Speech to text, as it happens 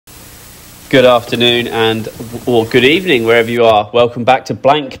Good afternoon or good evening, wherever you are. Welcome back to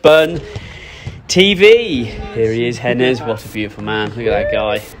Blankburn TV. Here he is, Hennes. What a beautiful man. Look at that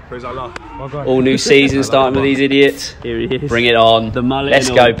guy. All new season starting with these idiots. Here he is. Bring it on. The mullet. Let's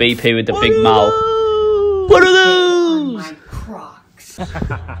go, BP with the big mull. What are those? Crocs.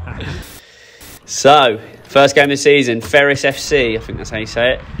 So, first game of the season, Ferris FC. I think that's how you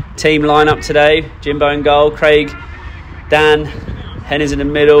say it. Team lineup today. Jimbo in goal. Craig, Dan, Hennes in the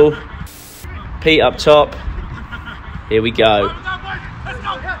middle. Pete up top. Here we go.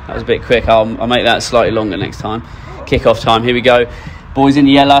 That was a bit quick. I'll make that slightly longer next time. Kick-off time. Here we go. Boys in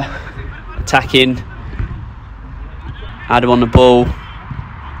yellow. Attacking. Adam on the ball.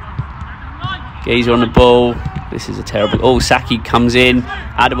 Geezer on the ball. This is a terrible... Oh, Saki comes in.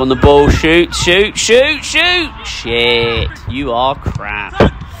 Adam on the ball. Shoot, shoot, shoot, shoot. Shit. You are crap.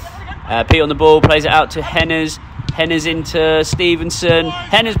 Pete on the ball. Plays it out to Hennes. Hennes into Stevenson.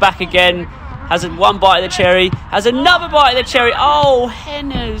 Hennes back again. Has one bite of the cherry. Has another bite of the cherry. Oh,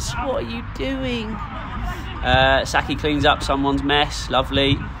 Hennes, what are you doing? Saki cleans up someone's mess.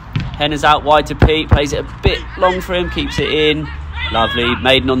 Lovely. Hennes out wide to Pete. Plays it a bit long for him. Keeps it in. Lovely.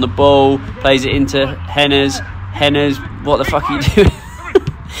 Maiden on the ball. Plays it into Hennes. Hennes, what the fuck are you doing?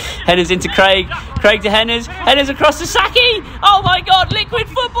 Hennes into Craig. Craig to Hennes. Hennes across to Saki. Oh, my God. Liquid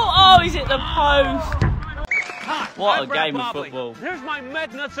football. Oh, he's hit the post. What a game of football. Here's my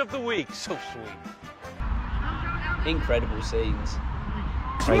madness of the week. So sweet. Incredible scenes.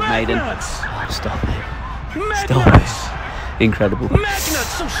 Craig Maiden. Oh, stop it. Stop it. Incredible.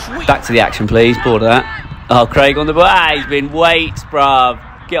 So sweet. Back to the action, please. Bored of that. Oh, Craig on the ball. Ah, he's been weights, bruv.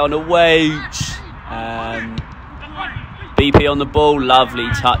 Get on the weights. BP on the ball. Lovely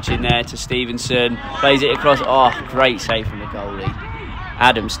touch in there to Stevenson. Plays it across. Oh, great save from the goalie.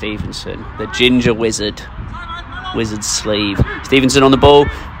 Adam Stevenson, the ginger wizard. Wizard's sleeve. Stevenson on the ball.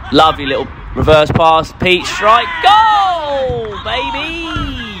 Lovely little reverse pass. Pete strike. Goal, baby.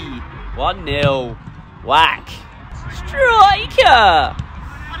 1-0. Whack. Striker.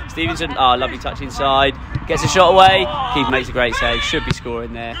 Stevenson. Oh, lovely touch inside. Gets a shot away. Keeper makes a great save. Should be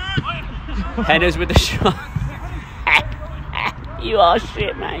scoring there. Hennes with the shot. You are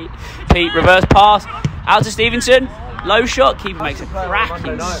shit, mate. Pete, reverse pass. Out to Stevenson. Low shot. Keeper makes a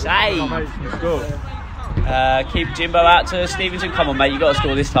cracking save. Keep Jimbo out to Stevenson. Come on, mate. You got to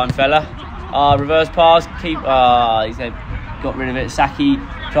score this time, fella. Reverse pass. Keep. He's got rid of it. Saki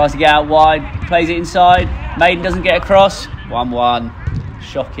tries to get out wide. Plays it inside. Maiden doesn't get across. 1-1.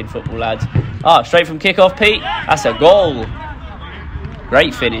 Shocking football, lads. Straight from kickoff, Pete. That's a goal.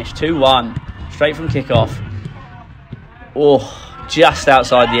 Great finish. 2-1. Straight from kickoff. Oh, just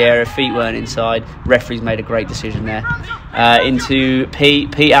outside the area. Feet weren't inside. Referee's made a great decision there. Into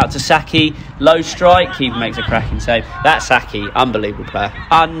Pete. Pete out to Saki. Low strike. Keeper makes a cracking save. That's Saki. Unbelievable player.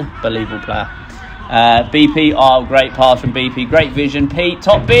 Unbelievable player. BP. Oh, great pass from BP. Great vision. Pete.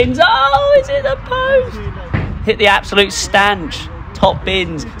 Top bins. Oh, it's in the post. Hit the absolute stanch. Top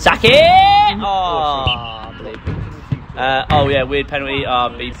bins. Saki. Oh, unbelievable. Oh, yeah. Weird penalty.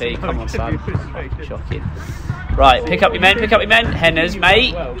 BP. Come on, son. Shocking. Right, pick up your men, pick up your men. Hennes,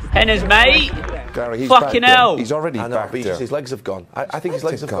 mate. Hennes, mate. Gary, fucking hell. He's already back there. His legs have gone. I think his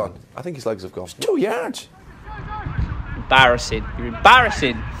legs have gone. I think his legs have gone. It's 2 yards. Embarrassing. You're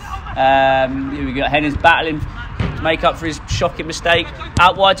embarrassing. Here we go. Hennes battling to make up for his shocking mistake.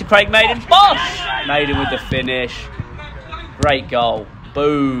 Out wide to Craig Maiden. Bosh! Maiden with the finish. Great goal.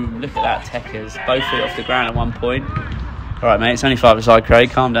 Boom. Look at that, Techers. Both feet off the ground at one point. All right, mate. It's only 5-a-side,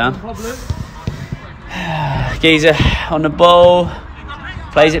 Craig. Calm down. Geezer on the ball.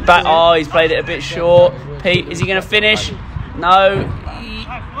 Plays it back. Oh, he's played it a bit short. Pete, is he going to finish? No.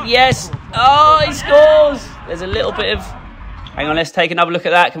 Yes. Oh, he scores. There's a little bit of... Hang on, let's take another look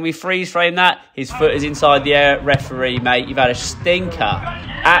at that. Can we freeze frame that? His foot is inside the air. Referee, mate, you've had a stinker.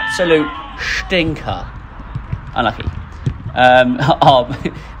 Absolute stinker. Unlucky.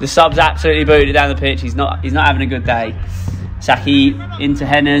 The sub's absolutely booted down the pitch. He's not having a good day. Saki into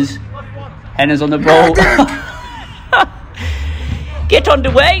Hennes. Hennes on the ball. Get on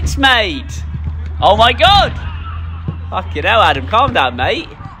the weights, mate. Oh, my God. Fucking hell, Adam. Calm down, mate.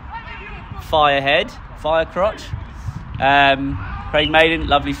 Fire head. Fire crotch. Craig Maiden,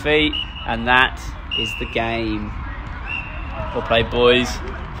 lovely feet. And that is the game. Well played, boys.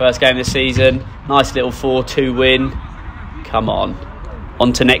 First game of the season. Nice little 4-2 win. Come on.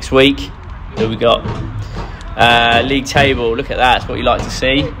 On to next week. Who we got? League table. Look at that. That's what you like to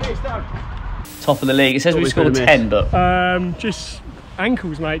see. Top of the league. It says we scored 10, but... Just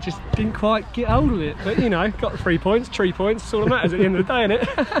ankles, mate. Just didn't quite get hold of it. But, you know, got 3 points, 3 points. That's all that matters at the end of the day, innit?